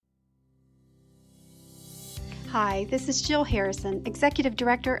Hi, this is Jill Harrison, Executive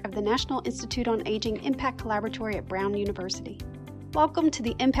Director of the National Institute on Aging Impact Collaboratory at Brown University. Welcome to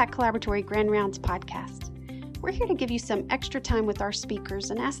the Impact Collaboratory Grand Rounds podcast. We're here to give you some extra time with our speakers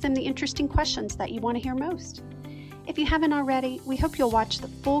and ask them the interesting questions that you want to hear most. If you haven't already, we hope you'll watch the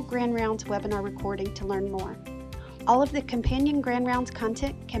full Grand Rounds webinar recording to learn more. All of the companion Grand Rounds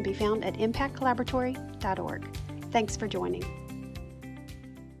content can be found at impactcollaboratory.org. Thanks for joining.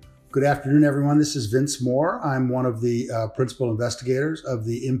 Good afternoon, everyone. This is Vince Moore. I'm one of the principal investigators of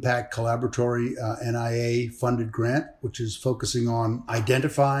the Impact Collaboratory NIA-funded grant, which is focusing on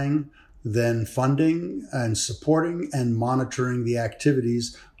identifying, then funding and supporting and monitoring the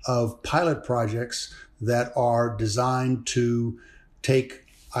activities of pilot projects that are designed to take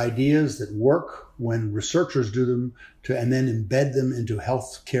ideas that work when researchers do them and then embed them into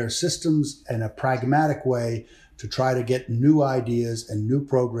healthcare systems in a pragmatic way to try to get new ideas and new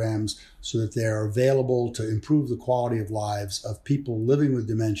programs so that they're available to improve the quality of lives of people living with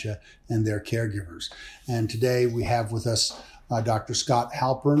dementia and their caregivers. And today we have with us Dr. Scott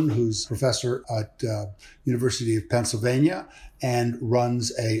Halpern, who's professor at University of Pennsylvania and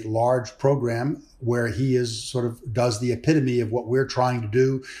runs a large program where he does the epitome of what we're trying to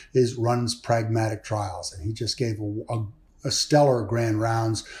do, is runs pragmatic trials. And he just gave a stellar grand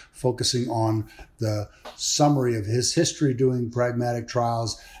rounds focusing on the summary of his history doing pragmatic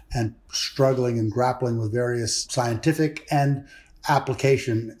trials and struggling and grappling with various scientific and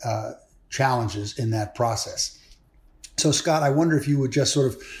application challenges in that process. So Scott, I wonder if you would just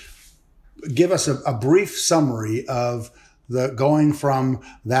sort of give us a brief summary of the going from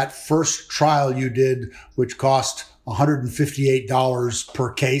that first trial you did, which cost $158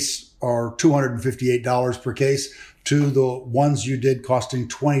 per case or $258 per case, to the ones you did costing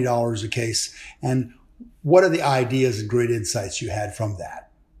 $20 a case. And what are the ideas and great insights you had from that?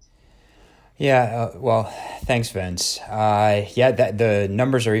 Well, thanks, Vince. The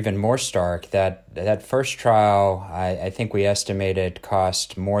numbers are even more stark. That first trial, I think we estimated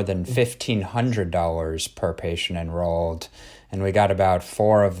cost more than $1,500 per patient enrolled, and we got about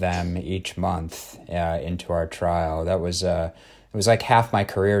 4 of them each month into our trial. That was it was like half my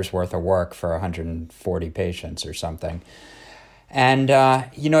career's worth of work for 140 patients or something. And,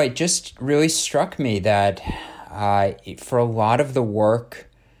 it just really struck me that for a lot of the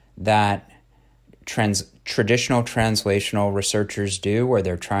work that traditional translational researchers do, where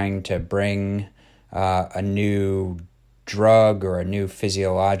they're trying to bring a new drug or a new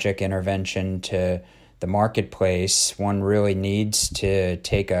physiologic intervention to the marketplace, one really needs to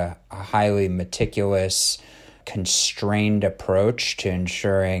take a highly meticulous, constrained approach to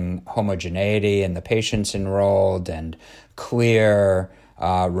ensuring homogeneity in the patients enrolled and clear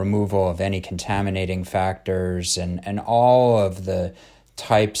removal of any contaminating factors and all of the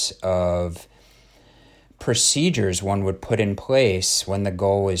types of procedures one would put in place when the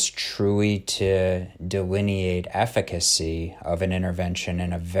goal is truly to delineate efficacy of an intervention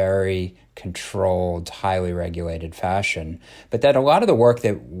in a very controlled, highly regulated fashion. But that a lot of the work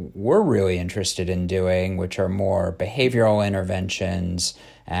that we're really interested in doing, which are more behavioral interventions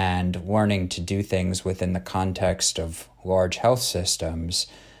and learning to do things within the context of large health systems,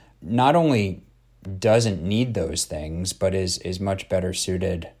 not only doesn't need those things, but is much better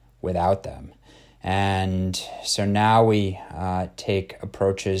suited without them. And so now we take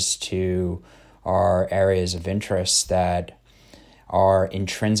approaches to our areas of interest that are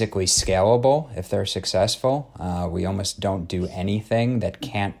intrinsically scalable if they're successful. We almost don't do anything that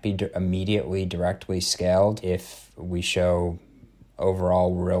can't be immediately directly scaled if we show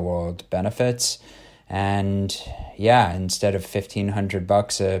overall real-world benefits. And instead of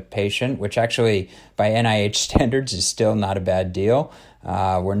 $1,500 a patient, which actually by NIH standards is still not a bad deal,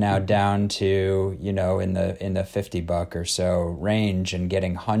 we're now down to, in the $50 or so range and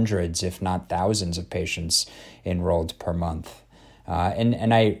getting hundreds, if not thousands of patients enrolled per month.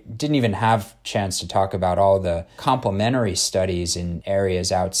 And I didn't even have a chance to talk about all the complementary studies in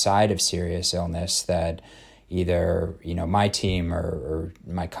areas outside of serious illness that either, my team or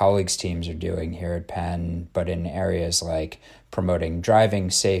my colleagues' teams are doing here at Penn, but in areas like promoting driving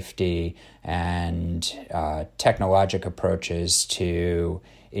safety and technologic approaches to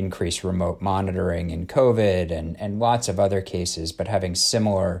increase remote monitoring in COVID and lots of other cases, but having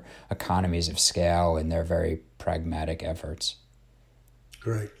similar economies of scale in their very pragmatic efforts.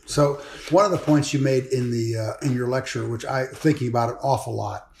 Great. So one of the points you made in your lecture, which I thinking about an awful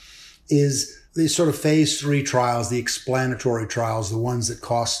lot, is these sort of phase 3 trials, the explanatory trials, the ones that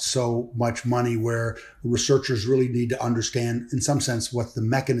cost so much money, where researchers really need to understand, in some sense, what the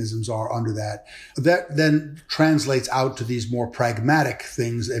mechanisms are under that. That then translates out to these more pragmatic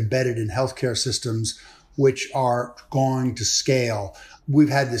things embedded in healthcare systems, which are going to scale. We've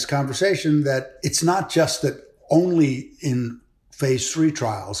had this conversation that it's not just that only in phase 3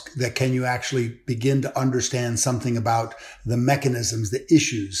 trials that can you actually begin to understand something about the mechanisms, the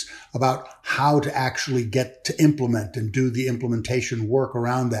issues, about how to actually get to implement and do the implementation work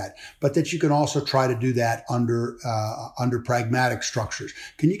around that, but that you can also try to do that under pragmatic structures.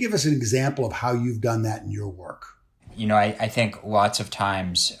 Can you give us an example of how you've done that in your work? I think lots of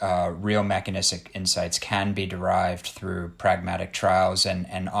times real mechanistic insights can be derived through pragmatic trials,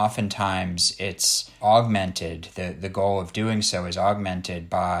 and oftentimes it's augmented. The goal of doing so is augmented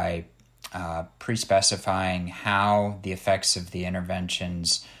by pre-specifying how the effects of the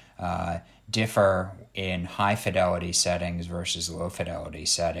interventions differ in high-fidelity settings versus low-fidelity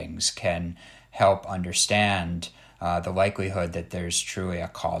settings can help understand the likelihood that there's truly a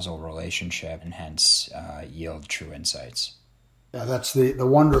causal relationship and hence yield true insights. Yeah, that's the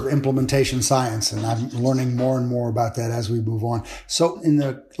wonder of implementation science, and I'm learning more and more about that as we move on. So in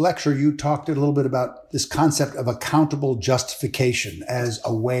the lecture, you talked a little bit about this concept of accountable justification as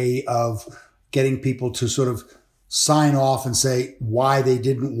a way of getting people to sort of sign off and say why they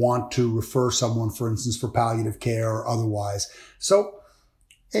didn't want to refer someone, for instance, for palliative care or otherwise. So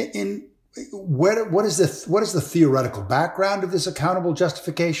what is the theoretical background of this accountable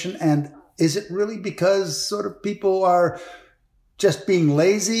justification? And is it really because sort of people are just being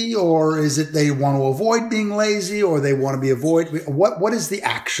lazy, or is it they want to avoid being lazy, or they want to be what is the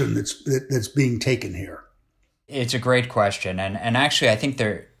action that's being taken here? It's a great question. And actually, I think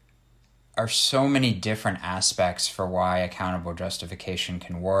there are so many different aspects for why accountable justification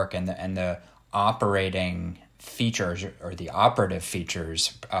can work, and the operating features or the operative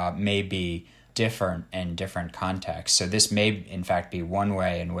features may be different in different contexts. So this may, in fact, be one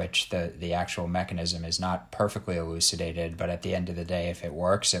way in which the actual mechanism is not perfectly elucidated, but at the end of the day, if it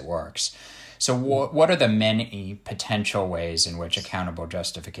works, it works. So what are the many potential ways in which accountable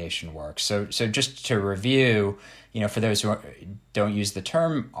justification works? So just to review, for those who don't use the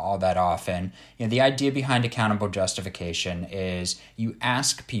term all that often, the idea behind accountable justification is you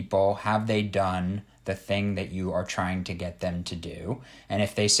ask people, have they done the thing that you are trying to get them to do? And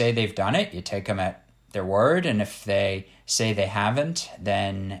if they say they've done it, you take them at their word. And if they say they haven't,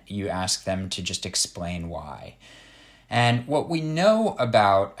 then you ask them to just explain why. And what we know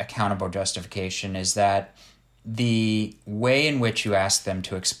about accountable justification is that the way in which you ask them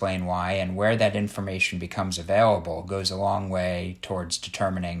to explain why and where that information becomes available goes a long way towards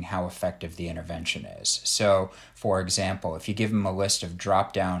determining how effective the intervention is. So, for example, if you give them a list of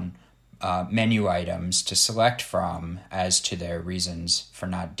drop-down menu items to select from as to their reasons for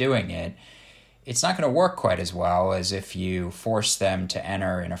not doing it, it's not going to work quite as well as if you force them to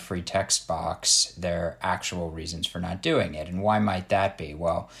enter in a free text box their actual reasons for not doing it. And why might that be?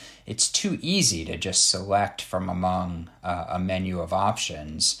 Well, it's too easy to just select from among a menu of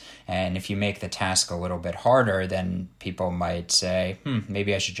options. And if you make the task a little bit harder, then people might say,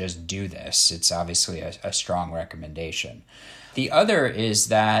 maybe I should just do this. It's obviously a strong recommendation. The other is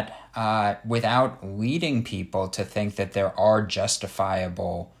that without leading people to think that there are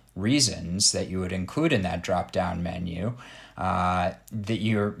justifiable reasons that you would include in that drop-down menu, that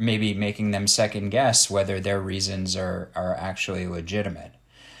you're maybe making them second guess whether their reasons are actually legitimate.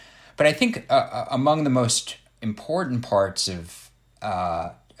 But I think among the most important parts of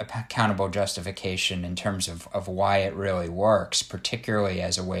accountable justification in terms of why it really works, particularly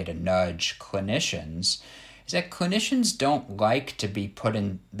as a way to nudge clinicians, is that clinicians don't like to be put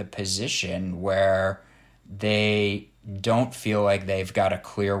in the position where they don't feel like they've got a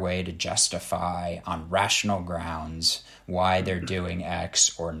clear way to justify on rational grounds why they're doing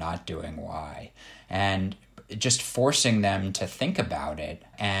X or not doing Y. And just forcing them to think about it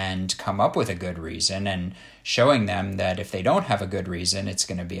and come up with a good reason and showing them that if they don't have a good reason, it's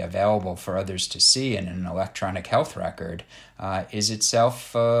going to be available for others to see in an electronic health record is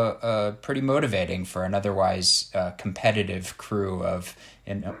itself pretty motivating for an otherwise competitive crew of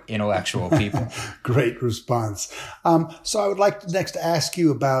intellectual people. Great response. So I would like next to ask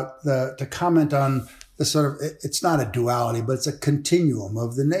you about to comment on the sort of, it's not a duality, but it's a continuum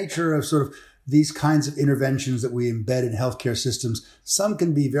of the nature of sort of these kinds of interventions that we embed in healthcare systems. Some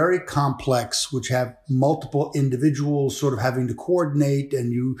can be very complex, which have multiple individuals sort of having to coordinate,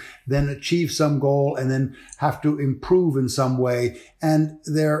 and you then achieve some goal and then have to improve in some way. And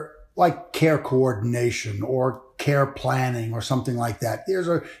they're like care coordination or care planning or something like that.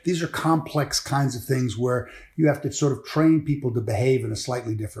 These are complex kinds of things where you have to sort of train people to behave in a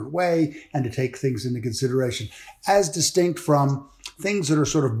slightly different way and to take things into consideration, as distinct from things that are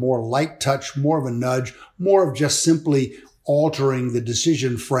sort of more light touch, more of a nudge, more of just simply altering the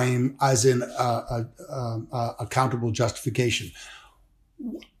decision frame as in accountable justification.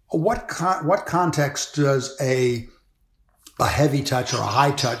 What context does a heavy touch or a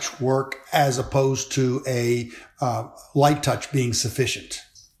high touch work as opposed to a light touch being sufficient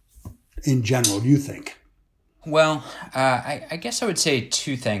in general, do you think? Well, I guess I would say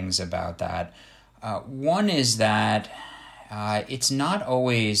two things about that. One is that it's not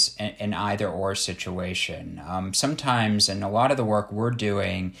always an either-or situation. Sometimes, and a lot of the work we're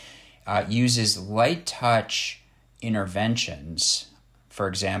doing uses light touch interventions, for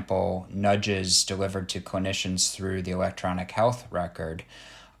example, nudges delivered to clinicians through the electronic health record,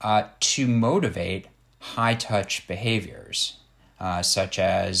 to motivate high-touch behaviors, such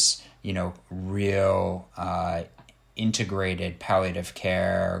as, real integrated palliative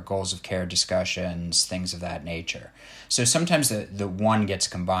care, goals of care discussions, things of that nature. So sometimes the one gets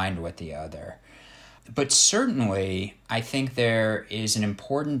combined with the other. But certainly, I think there is an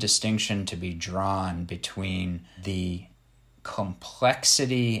important distinction to be drawn between the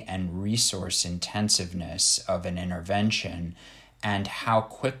complexity and resource intensiveness of an intervention and how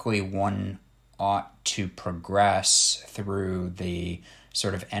quickly one ought to progress through the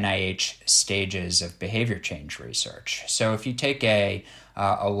sort of NIH stages of behavior change research. So if you take a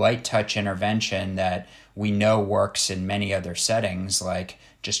light touch intervention that we know works in many other settings, like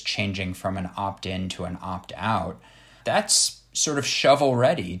just changing from an opt-in to an opt-out, that's sort of shovel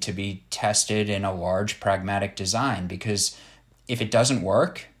ready to be tested in a large pragmatic design, because if it doesn't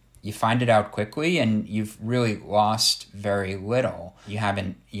work, you find it out quickly and you've really lost very little. You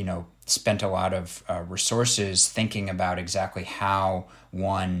haven't, spent a lot of resources thinking about exactly how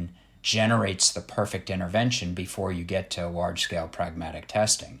one generates the perfect intervention before you get to large-scale pragmatic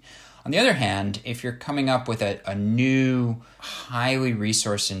testing. On the other hand, if you're coming up with a new, highly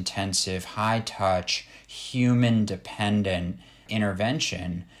resource-intensive, high-touch, human-dependent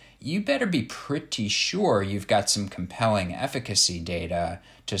intervention, you better be pretty sure you've got some compelling efficacy data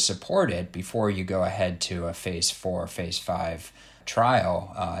to support it before you go ahead to a phase 4, phase 5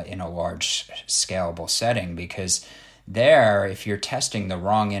 trial in a large scalable setting, because there, if you're testing the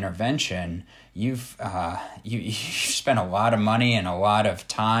wrong intervention, you've spent a lot of money and a lot of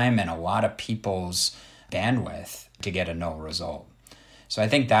time and a lot of people's bandwidth to get a null result. So I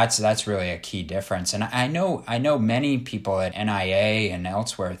think that's really a key difference. And I know many people at NIA and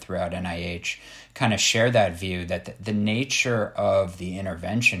elsewhere throughout NIH kind of share that view that the nature of the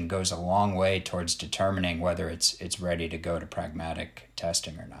intervention goes a long way towards determining whether it's ready to go to pragmatic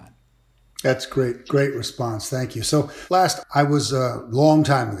testing or not. That's great response. Thank you. So last, I was a long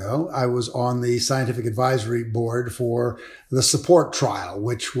time ago, I was on the scientific advisory board for the support trial,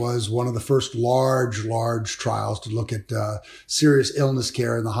 which was one of the first large trials to look at serious illness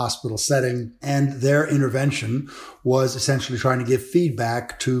care in the hospital setting. And their intervention was essentially trying to give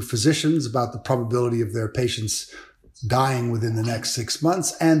feedback to physicians about the probability of their patients dying within the next 6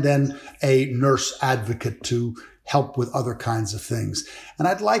 months, and then a nurse advocate to help with other kinds of things. And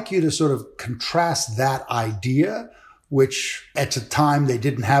I'd like you to sort of contrast that idea, which at the time they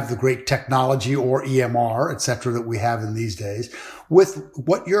didn't have the great technology or EMR, et cetera, that we have in these days, with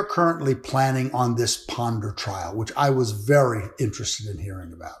what you're currently planning on this Ponder trial, which I was very interested in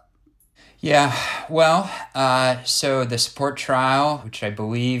hearing about. Yeah, well, so the support trial, which I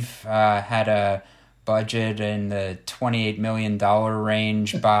believe had a budget in the $28 million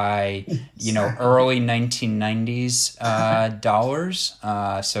range by, early 1990s dollars.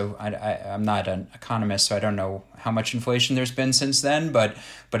 So I'm not an economist, so I don't know how much inflation there's been since then, but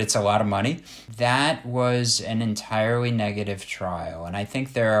it's a lot of money. That was an entirely negative trial, and I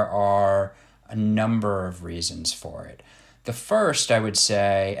think there are a number of reasons for it. The first, I would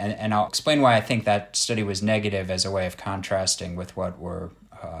say, and I'll explain why I think that study was negative as a way of contrasting with what we're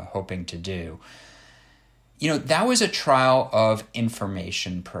hoping to do. That was a trial of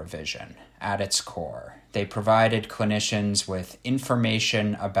information provision at its core. They provided clinicians with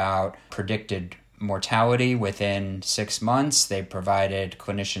information about predicted mortality within 6 months. They provided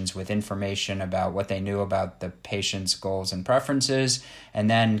clinicians with information about what they knew about the patient's goals and preferences, and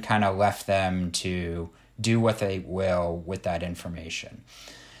then kind of left them to do what they will with that information.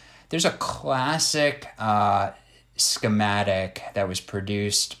 There's a classic schematic that was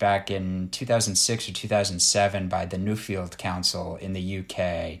produced back in 2006 or 2007 by the Nuffield Council in the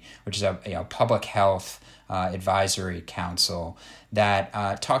UK, which is a public health advisory council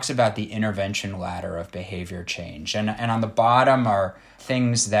that talks about the intervention ladder of behavior change. And on the bottom are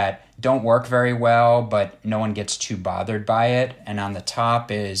things that don't work very well, but no one gets too bothered by it. And on the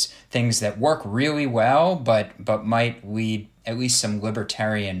top is things that work really well, but might lead at least some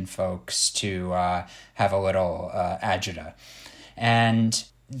libertarian folks to have a little agita. And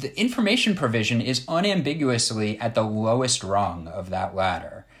the information provision is unambiguously at the lowest rung of that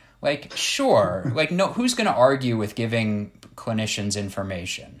ladder. Like, sure, like, no, who's going to argue with giving clinicians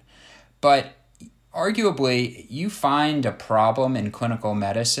information? But arguably, you find a problem in clinical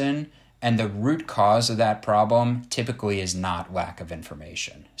medicine, and the root cause of that problem typically is not lack of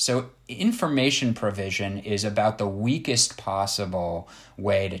information. So information provision is about the weakest possible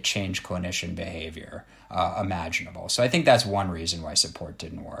way to change clinician behavior imaginable. So I think that's one reason why support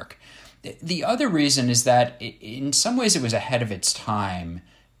didn't work. The other reason is that in some ways it was ahead of its time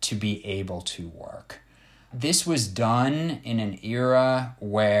to be able to work. This was done in an era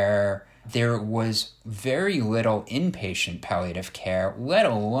where there was very little inpatient palliative care, let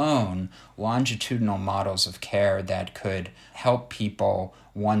alone longitudinal models of care that could help people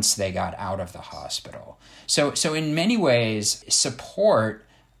once they got out of the hospital. So in many ways, support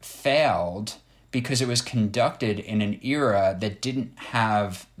failed because it was conducted in an era that didn't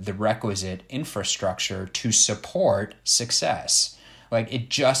have the requisite infrastructure to support success. Like, it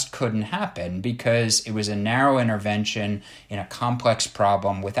just couldn't happen because it was a narrow intervention in a complex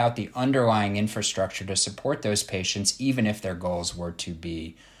problem without the underlying infrastructure to support those patients, even if their goals were to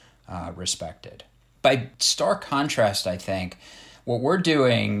be respected. By stark contrast, I think, what we're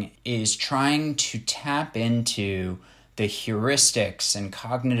doing is trying to tap into the heuristics and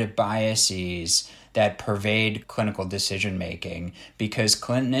cognitive biases that pervade clinical decision-making, because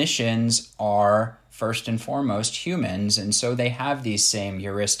clinicians are first and foremost humans, and so they have these same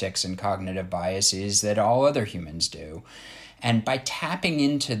heuristics and cognitive biases that all other humans do. And by tapping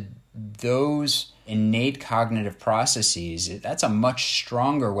into those innate cognitive processes, that's a much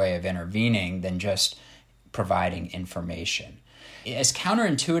stronger way of intervening than just providing information. As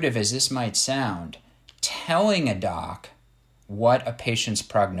counterintuitive as this might sound, telling a doc what a patient's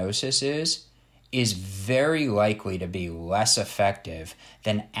prognosis is very likely to be less effective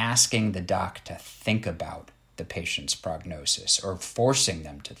than asking the doc to think about the patient's prognosis or forcing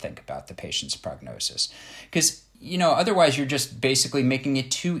them to think about the patient's prognosis. Because, otherwise you're just basically making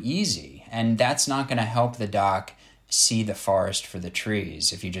it too easy, and that's not going to help the doc see the forest for the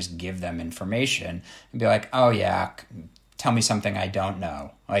trees if you just give them information and be like, oh yeah, tell me something I don't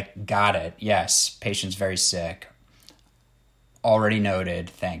know. Like, got it. Yes, patient's very sick. Already noted.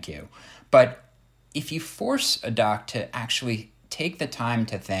 Thank you. But if you force a doc to actually take the time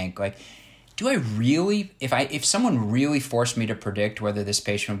to think, like, do I really, if someone really forced me to predict whether this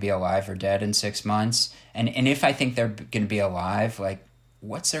patient would be alive or dead in 6 months, and if I think they're going to be alive, like,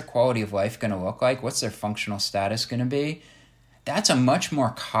 what's their quality of life going to look like? What's their functional status going to be? That's a much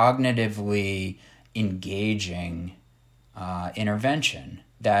more cognitively engaging intervention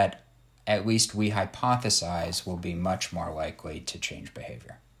that at least we hypothesize will be much more likely to change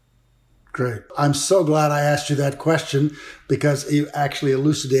behavior. Great. I'm so glad I asked you that question, because you actually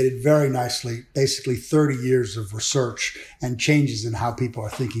elucidated very nicely, basically 30 years of research and changes in how people are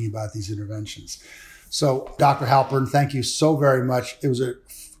thinking about these interventions. So, Dr. Halpern, thank you so very much. It was a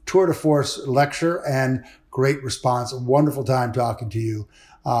tour de force lecture and great response. A wonderful time talking to you.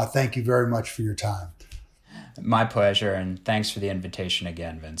 Thank you very much for your time. My pleasure, and thanks for the invitation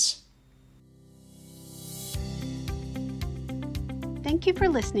again, Vince. Thank you for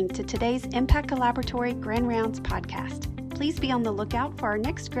listening to today's Impact Laboratory Grand Rounds podcast. Please be on the lookout for our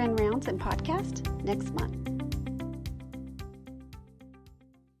next Grand Rounds and podcast next month.